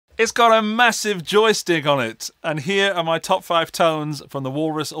It's got a massive joystick on it, and here are my top 5 tones from the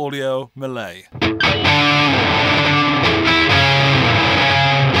Walrus Audio Melee.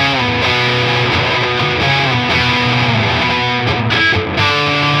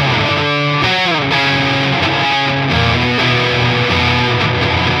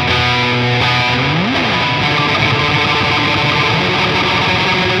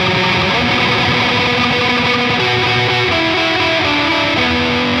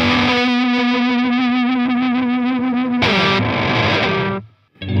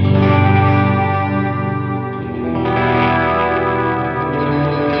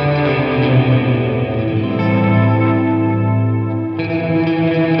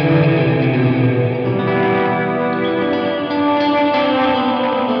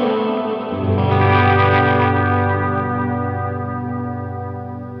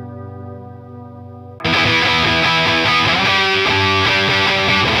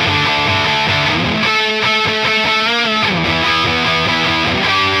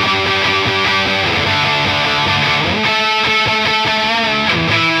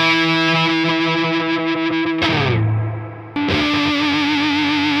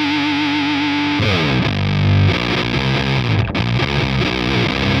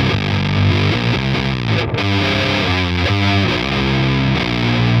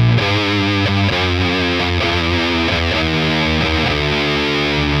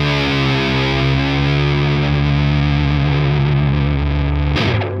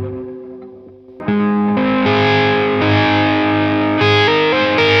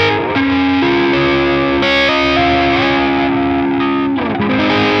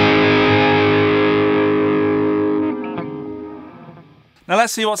 Now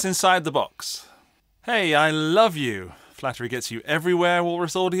let's see what's inside the box. Hey, I love you. Flattery gets you everywhere,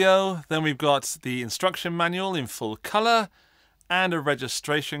 Walrus Audio. Then we've got the instruction manual in full colour, and a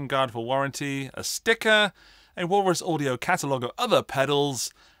registration guide for warranty, a sticker, a Walrus Audio catalogue of other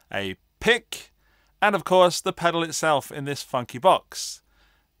pedals, a pick, and of course the pedal itself in this funky box.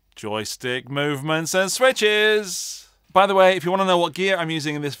 Joystick movements and switches! By the way, if you want to know what gear I'm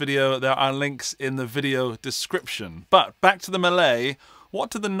using in this video, there are links in the video description. But back to the Melee, what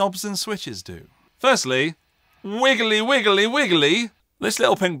do the knobs and switches do? Firstly, wiggly, wiggly, wiggly. This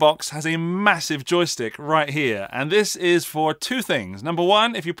little pink box has a massive joystick right here, and this is for 2 things. Number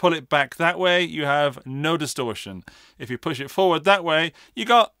 1, if you pull it back that way, you have no distortion. If you push it forward that way, you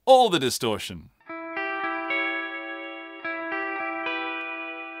got all the distortion.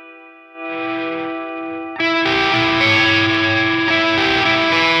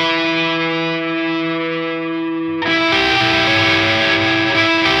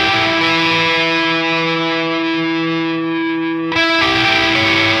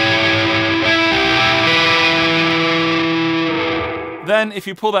 Then if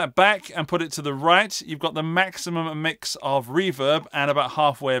you pull that back and put it to the right, you've got the maximum mix of reverb and about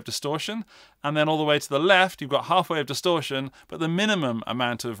halfway of distortion. And then all the way to the left, you've got halfway of distortion, but the minimum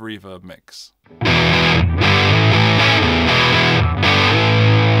amount of reverb mix.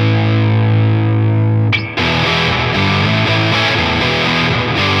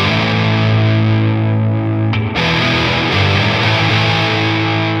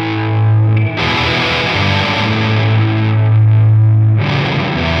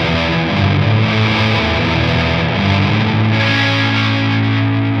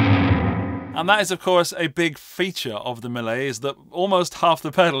 And that is, of course, a big feature of the Melee, is that almost half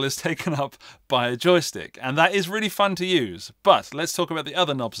the pedal is taken up by a joystick. And that is really fun to use. But let's talk about the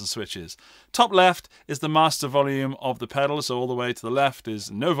other knobs and switches. Top left is the master volume of the pedal. So all the way to the left is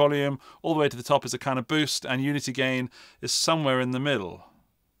no volume. All the way to the top is a kind of boost. And unity gain is somewhere in the middle.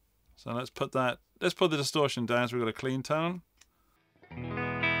 So let's put the distortion down so we've got a clean tone.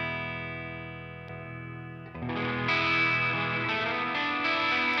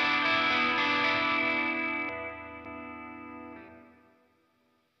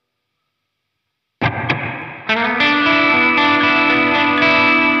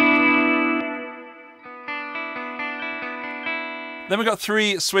 Then we've got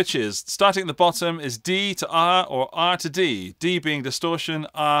 3 switches. Starting at the bottom is D to R or R to D. D being distortion,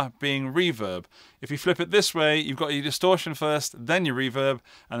 R being reverb. If you flip it this way, you've got your distortion first, then your reverb,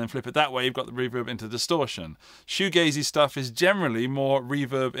 and then flip it that way, you've got the reverb into distortion. Shoegazy stuff is generally more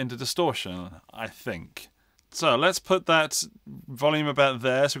reverb into distortion, I think. So let's put that volume about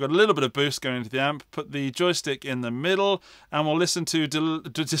there. So we've got a little bit of boost going into the amp. Put the joystick in the middle, and we'll listen to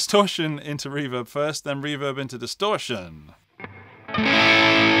distortion into reverb first, then reverb into distortion.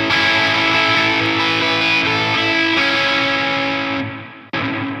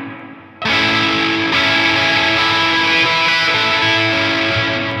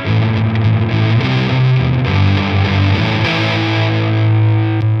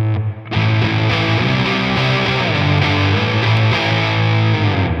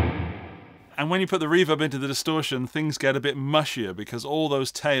 when you put the reverb into the distortion, things get a bit mushier because all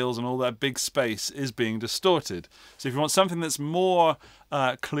those tails and all that big space is being distorted. So if you want something that's more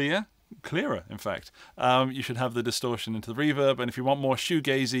clearer in fact, you should have the distortion into the reverb, and if you want more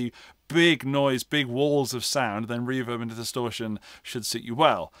shoegazy, big noise, big walls of sound, then reverb into distortion should suit you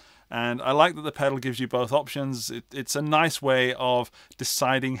well. And I like that the pedal gives you both options. It's a nice way of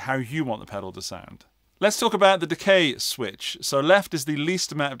deciding how you want the pedal to sound. Let's talk about the decay switch. So left is the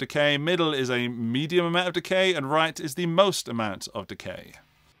least amount of decay, middle is a medium amount of decay, and right is the most amount of decay.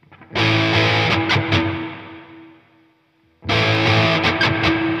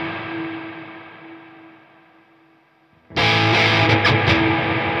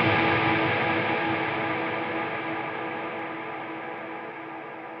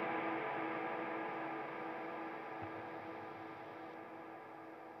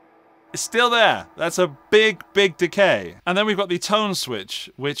 It's still there. That's a big, big decay. And then we've got the tone switch,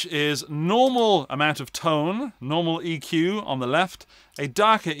 which is normal amount of tone, normal EQ on the left, a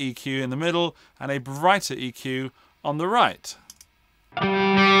darker EQ in the middle, and a brighter EQ on the right.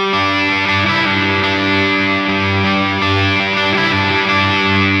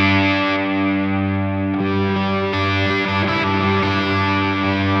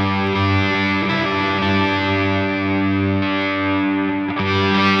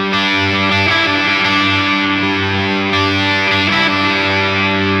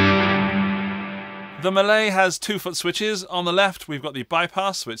 The Melee has 2-foot switches. On the left we've got the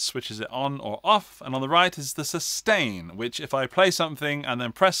bypass, which switches it on or off, and on the right is the sustain, which if I play something and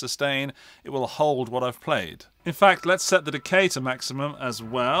then press sustain, it will hold what I've played. In fact, let's set the decay to maximum as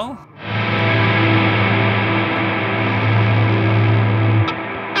well.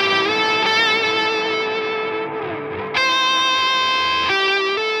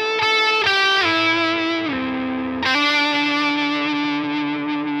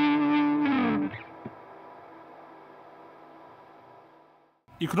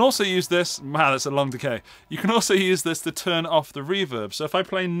 You can also use this, wow, that's a long decay. You can also use this to turn off the reverb. So if I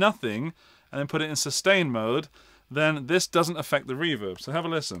play nothing and then put it in sustain mode, then this doesn't affect the reverb. So have a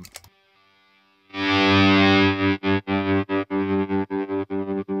listen.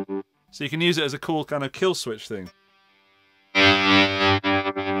 So you can use it as a cool kind of kill switch thing.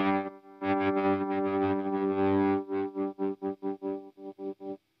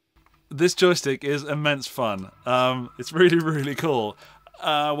 This joystick is immense fun. It's really, really cool.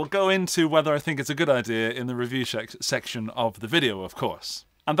 We'll go into whether I think it's a good idea in the review section of the video, of course.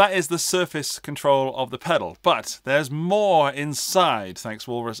 And that is the surface control of the pedal. But there's more inside, thanks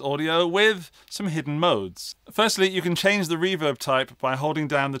Walrus Audio, with some hidden modes. Firstly, you can change the reverb type by holding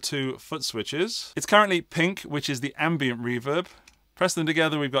down the 2 foot switches. It's currently pink, which is the ambient reverb. Press them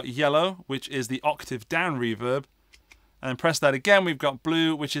together, we've got yellow, which is the octave down reverb. And then press that again, we've got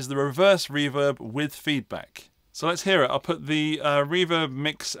blue, which is the reverse reverb with feedback. So let's hear it. I'll put the reverb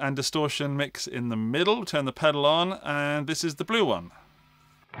mix and distortion mix in the middle, turn the pedal on, and this is the blue one.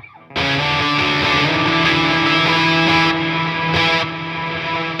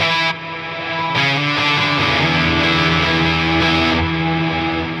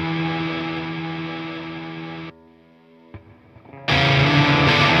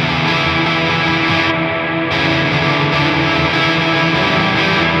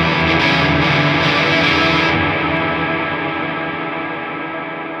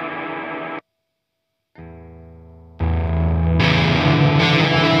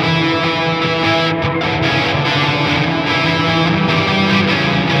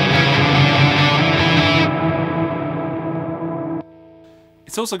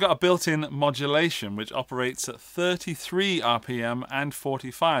 It's also got a built-in modulation which operates at 33 RPM and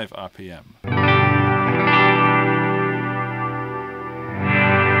 45 RPM.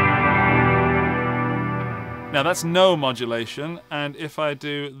 Now that's no modulation, and if I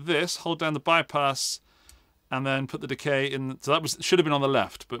do this, hold down the bypass and then put the decay in, so that should have been on the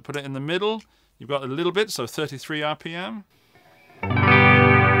left, but put it in the middle, you've got a little bit, so 33 RPM.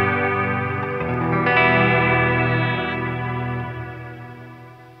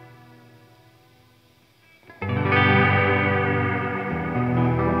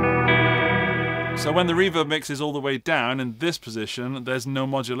 So when the reverb mix is all the way down in this position, there's no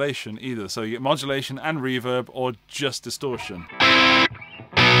modulation either. So you get modulation and reverb or just distortion.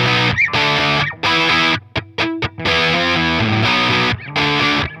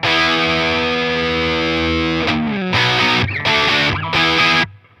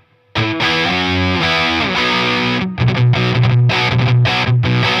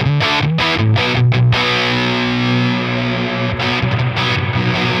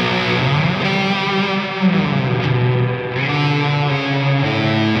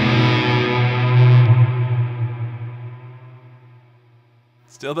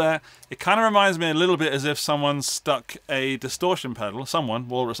 Still there. It kind of reminds me a little bit as if someone stuck a distortion pedal,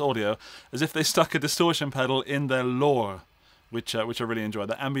 Walrus Audio, as if they stuck a distortion pedal in their 𝗚𝗨𝗚𝗓, which I really enjoyed.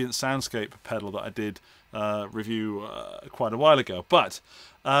 The ambient soundscape pedal that I did review quite a while ago. But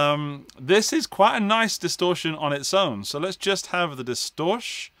this is quite a nice distortion on its own. So let's just have the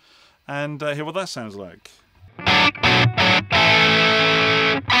distortion and hear what that sounds like.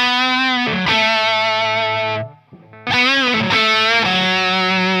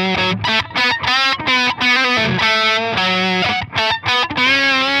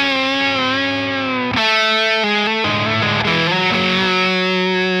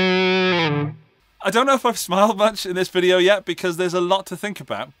 I don't know if I've smiled much in this video yet because there's a lot to think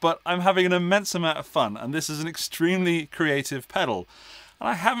about, but I'm having an immense amount of fun, and this is an extremely creative pedal. And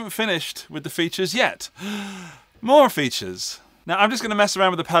I haven't finished with the features yet. More features. Now I'm just going to mess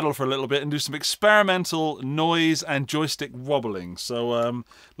around with the pedal for a little bit and do some experimental noise and joystick wobbling, so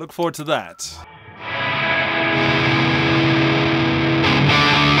look forward to that.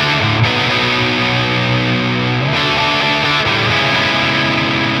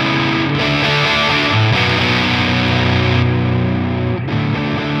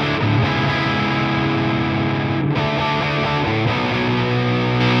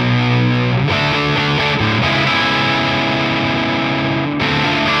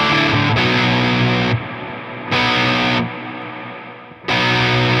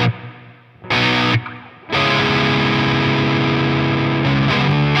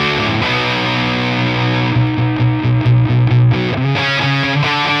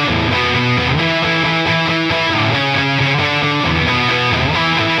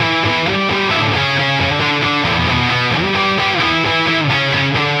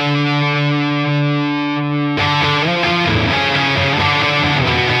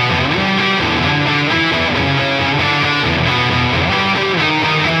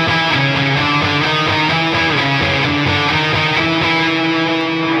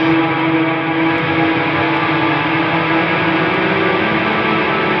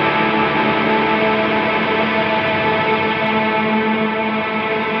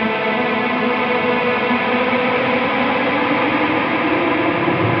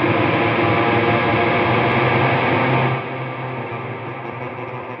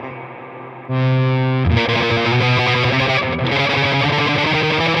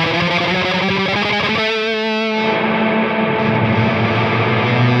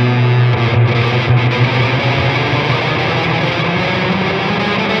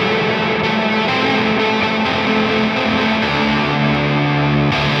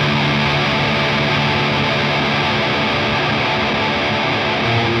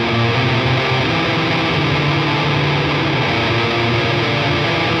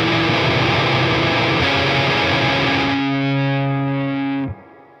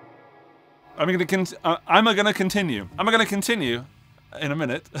 I'm going to continue in a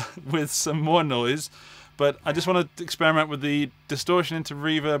minute with some more noise, but I just want to experiment with the distortion into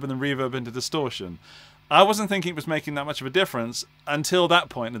reverb and the reverb into distortion. I wasn't thinking it was making that much of a difference until that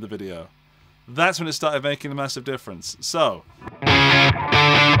point in the video. That's when it started making a massive difference. So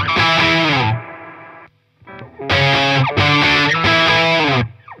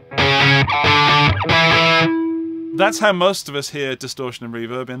that's how most of us hear distortion and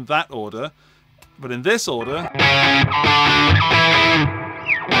reverb, in that order. But in this order,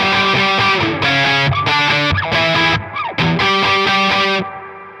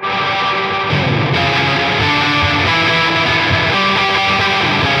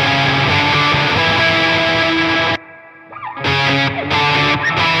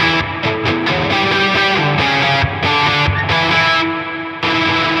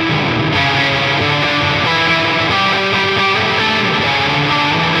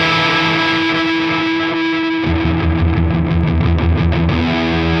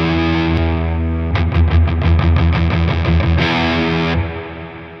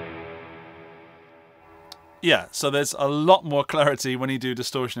 yeah, so there's a lot more clarity when you do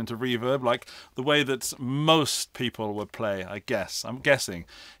distortion into reverb, like the way that most people would play, I guess. I'm guessing.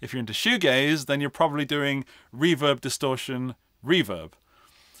 If you're into shoegaze, then you're probably doing reverb, distortion, reverb.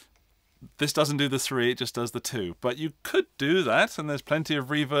 This doesn't do the 3, it just does the 2. But you could do that, and there's plenty of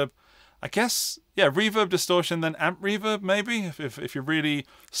reverb. I guess, yeah, reverb, distortion, then amp reverb, maybe, if you're really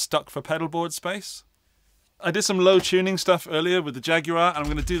stuck for pedal board space. I did some low tuning stuff earlier with the Jaguar, and I'm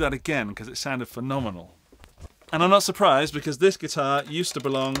going to do that again because it sounded phenomenal. And I'm not surprised because this guitar used to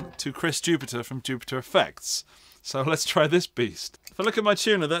belong to Chris Jupiter from Jupiter Effects. So let's try this beast. If I look at my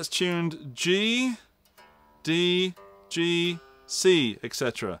tuner, that's tuned G, D, G, C,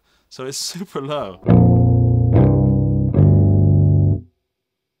 etc. So it's super low.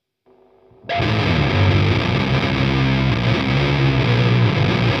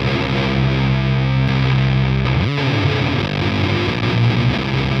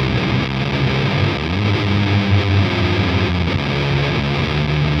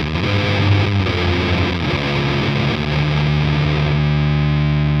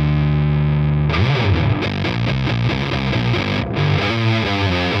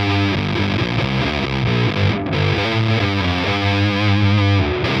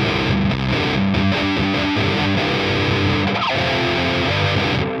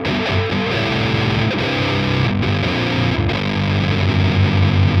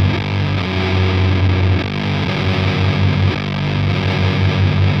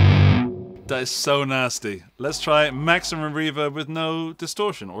 That is so nasty. Let's try maximum reverb with no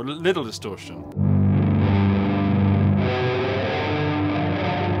distortion, or little distortion.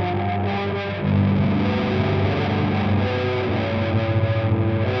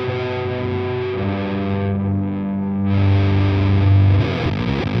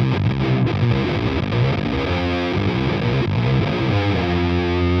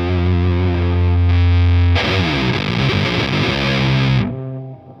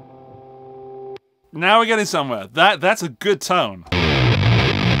 Now we're getting somewhere. That's a good tone.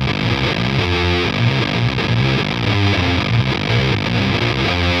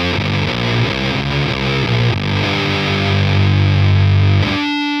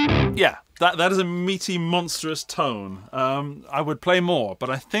 Yeah, that is a meaty, monstrous tone. I would play more, but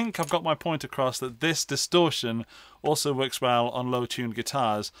I think I've got my point across that this distortion also works well on low-tuned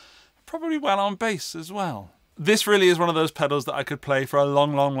guitars, probably well on bass as well. This really is one of those pedals that I could play for a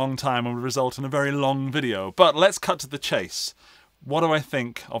long, long, long time and would result in a very long video. But let's cut to the chase. What do I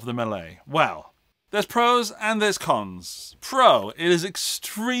think of the Melee? Well, there's pros and there's cons. Pro, it is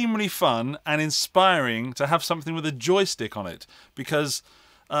extremely fun and inspiring to have something with a joystick on it, because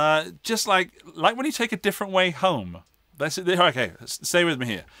just like when you take a different way home. Okay, stay with me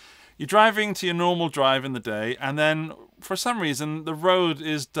here. You're driving to your normal drive in the day, and then for some reason the road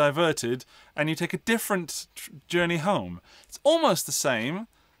is diverted and you take a different journey home. It's almost the same,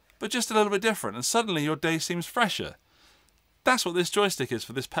 but just a little bit different, and suddenly your day seems fresher. That's what this joystick is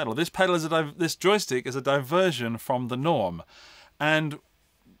for this pedal. This joystick is a diversion from the norm, and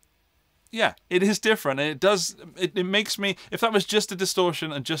yeah, it is different. And it makes me, if that was just a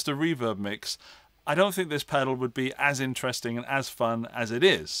distortion and just a reverb mix, I don't think this pedal would be as interesting and as fun as it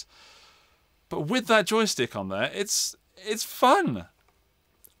is. But with that joystick on there, it's fun.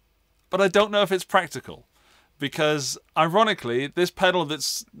 But I don't know if it's practical, because ironically, this pedal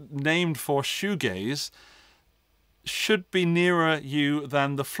that's named for shoegaze should be nearer you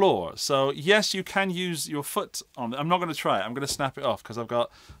than the floor. So yes, you can use your foot on it. I'm not going to try it. I'm going to snap it off because I've got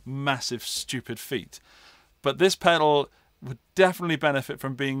massive, stupid feet. But this pedal would definitely benefit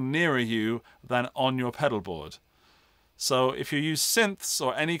from being nearer you than on your pedal board. So if you use synths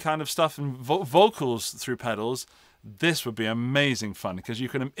or any kind of stuff and vocals through pedals, this would be amazing fun, because you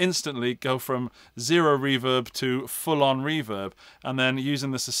can instantly go from zero reverb to full-on reverb, and then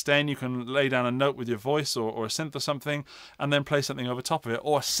using the sustain you can lay down a note with your voice or a synth or something, and then play something over top of it,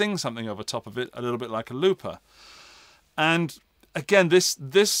 or sing something over top of it, a little bit like a looper. And again, this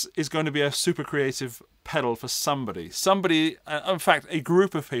is going to be a super creative pedal for somebody. In fact, a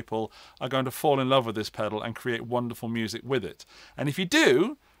group of people are going to fall in love with this pedal and create wonderful music with it. And if you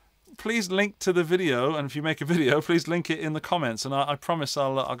do, please link to the video, and if you make a video, please link it in the comments, and I promise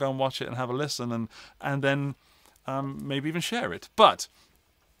I'll go and watch it and have a listen, and then maybe even share it. But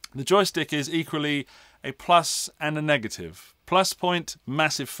the joystick is equally a plus and a negative. Plus point,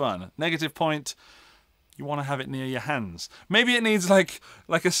 massive fun. Negative point, you want to have it near your hands. Maybe it needs like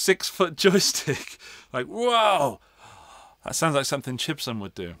a 6-foot joystick. Like, whoa! That sounds like something 𝗬𝗔𝗔𝗕🗏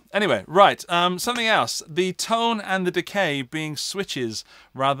 would do. Anyway, right, something else. The tone and the decay being switches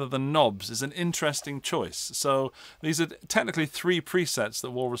rather than knobs is an interesting choice. So these are technically 3 presets that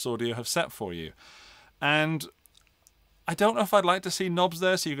Walrus Audio have set for you. And I don't know if I'd like to see knobs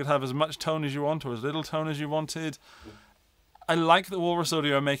there, so you could have as much tone as you want or as little tone as you wanted. I like that Walrus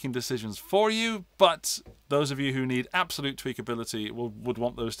Audio are making decisions for you, but those of you who need absolute tweakability would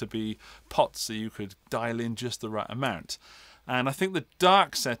want those to be pots, so you could dial in just the right amount. And I think the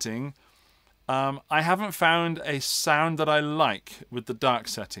dark setting, I haven't found a sound that I like with the dark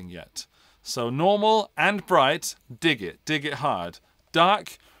setting yet. So normal and bright, dig it hard.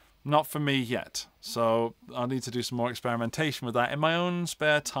 Dark, not for me yet. So I'll need to do some more experimentation with that in my own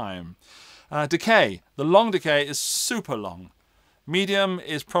spare time. Decay. The long decay is super long. Medium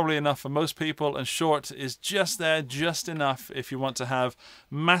is probably enough for most people, and short is just there, just enough if you want to have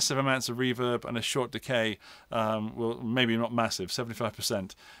massive amounts of reverb, and a short decay, well, maybe not massive,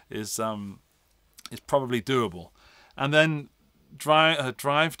 75% is probably doable. And then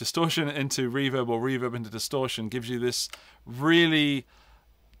drive distortion into reverb or reverb into distortion gives you this really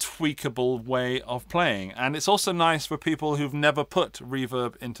tweakable way of playing. And it's also nice for people who've never put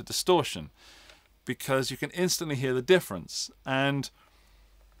reverb into distortion, because you can instantly hear the difference, and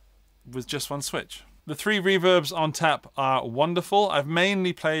with just one switch. The 3 reverbs on tap are wonderful. I've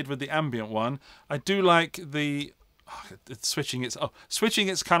mainly played with the ambient one. I do like the switching. It's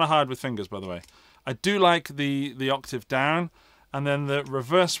kind of hard with fingers, by the way. I do like the octave down, and then the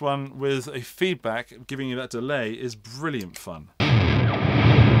reverse one with a feedback giving you that delay is brilliant fun.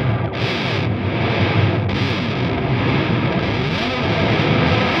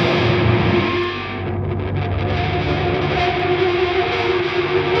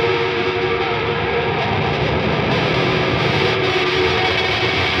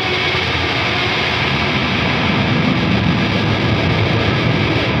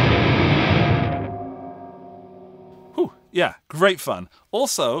 Yeah, great fun.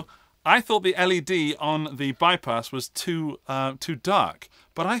 Also, I thought the LED on the bypass was too dark,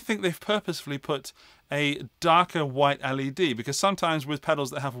 but I think they've purposefully put a darker white LED, because sometimes with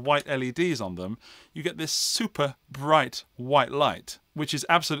pedals that have white LEDs on them, you get this super bright white light, which is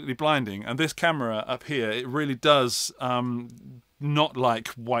absolutely blinding. And this camera up here, it really does not like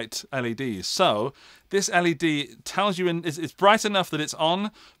white LEDs. So this LED tells you it's bright enough that it's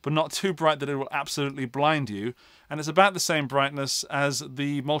on, but not too bright that it will absolutely blind you. And it's about the same brightness as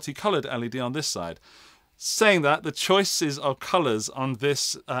the multicolored LED on this side. Saying that, the choices of colors on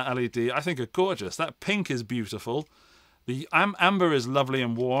this LED I think are gorgeous. That pink is beautiful. The amber is lovely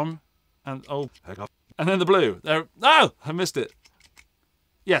and warm. And and then the blue. There. Oh, I missed it.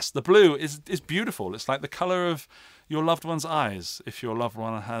 Yes, the blue is beautiful. It's like the color of your loved one's eyes, if your loved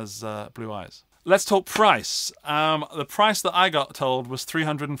one has blue eyes. Let's talk price. The price that I got told was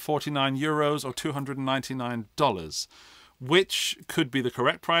 €349 or $299, which could be the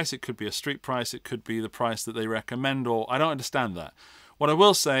correct price. It could be a street price. It could be the price that they recommend, or I don't understand that. What I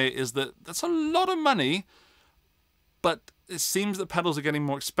will say is that that's a lot of money, but it seems that pedals are getting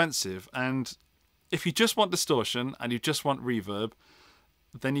more expensive. And if you just want distortion and you just want reverb,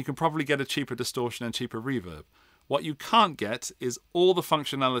 then you can probably get a cheaper distortion and cheaper reverb. What you can't get is all the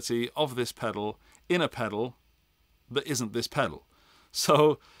functionality of this pedal in a pedal that isn't this pedal.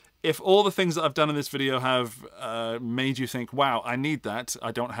 So if all the things that I've done in this video have made you think, wow, I need that,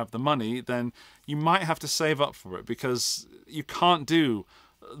 I don't have the money, then you might have to save up for it, because you can't do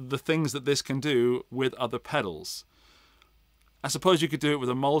the things that this can do with other pedals. I suppose you could do it with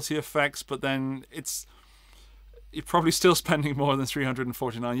a multi-effects, but then you're probably still spending more than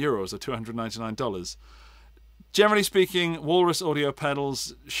 €349 or $299. Generally speaking, Walrus audio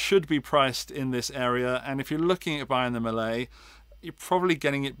pedals should be priced in this area, and if you're looking at buying the Melee, you're probably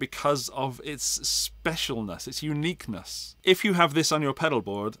getting it because of its specialness, its uniqueness. If you have this on your pedal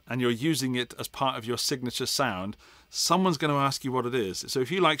board and you're using it as part of your signature sound, someone's going to ask you what it is. So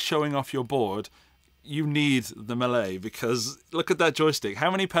if you like showing off your board, you need the Melee, because look at that joystick. How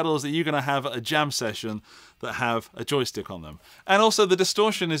many pedals are you going to have at a jam session that have a joystick on them? And also the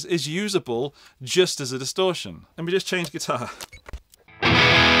distortion is usable just as a distortion. Let me just change guitar.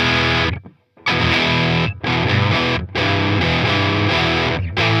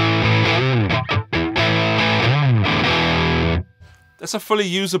 That's a fully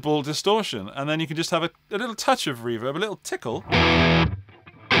usable distortion, and then you can just have a little touch of reverb, a little tickle.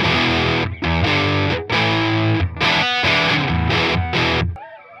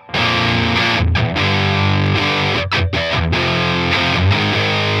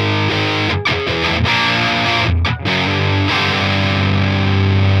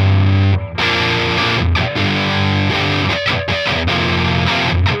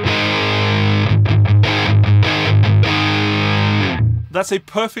 That's a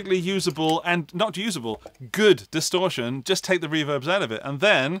perfectly usable, and not usable, good distortion. Just take the reverbs out of it, and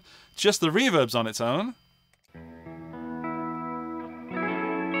then just the reverbs on its own.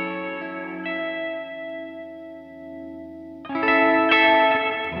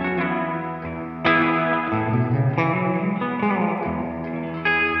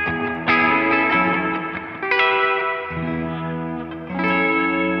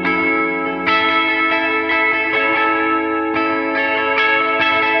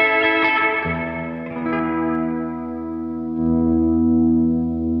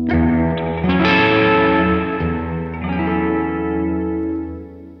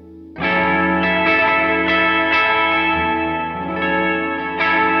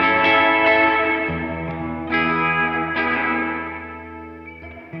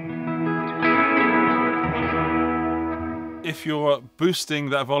 If you're boosting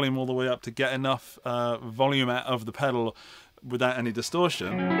that volume all the way up to get enough volume out of the pedal without any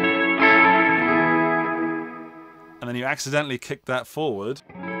distortion, and then you accidentally kick that forward,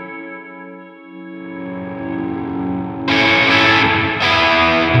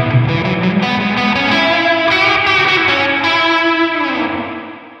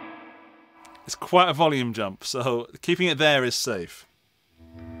 it's quite a volume jump, so keeping it there is safe.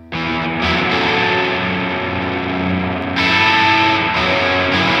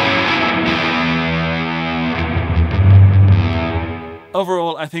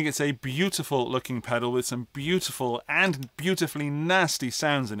 Overall, I think it's a beautiful looking pedal with some beautiful and beautifully nasty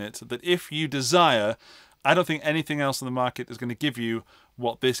sounds in it that if you desire, I don't think anything else on the market is going to give you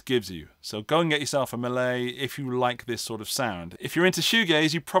what this gives you. So go and get yourself a Melee if you like this sort of sound. If you're into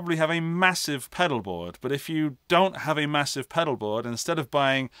shoegaze, you probably have a massive pedal board, but if you don't have a massive pedal board, instead of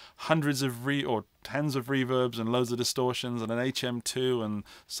buying hundreds of or tens of reverbs and loads of distortions and an HM2 and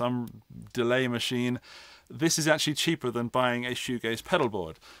some delay machine, this is actually cheaper than buying a shoegaze pedal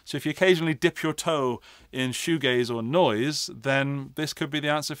board. So if you occasionally dip your toe in shoegaze or noise, then this could be the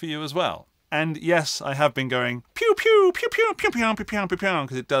answer for you as well. And yes, I have been going pew pew pew pew pew pew pew pew pew pew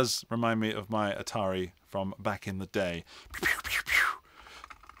because it does remind me of my Atari from back in the day. Pew, pew, pew, pew.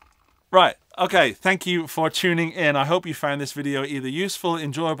 Right, okay, thank you for tuning in. I hope you found this video either useful,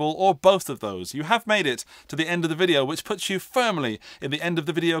 enjoyable, or both of those. You have made it to the end of the video, which puts you firmly in the end of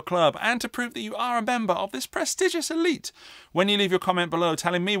the video club, and to prove that you are a member of this prestigious elite. When you leave your comment below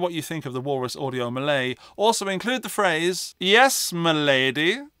telling me what you think of the Walrus Audio Melee, also include the phrase, "Yes,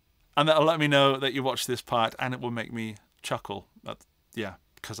 m'lady," and that'll let me know that you watched this part, and it will make me chuckle. Yeah,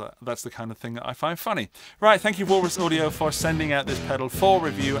 because that's the kind of thing that I find funny. Right, thank you Walrus Audio for sending out this pedal for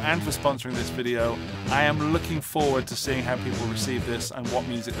review and for sponsoring this video. I am looking forward to seeing how people receive this and what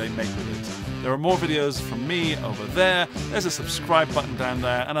music they make with it. There are more videos from me over there. There's a subscribe button down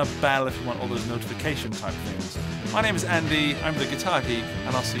there and a bell if you want all those notification type things. My name is Andy, I'm the Guitar Geek,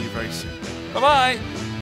 and I'll see you very soon. Bye-bye!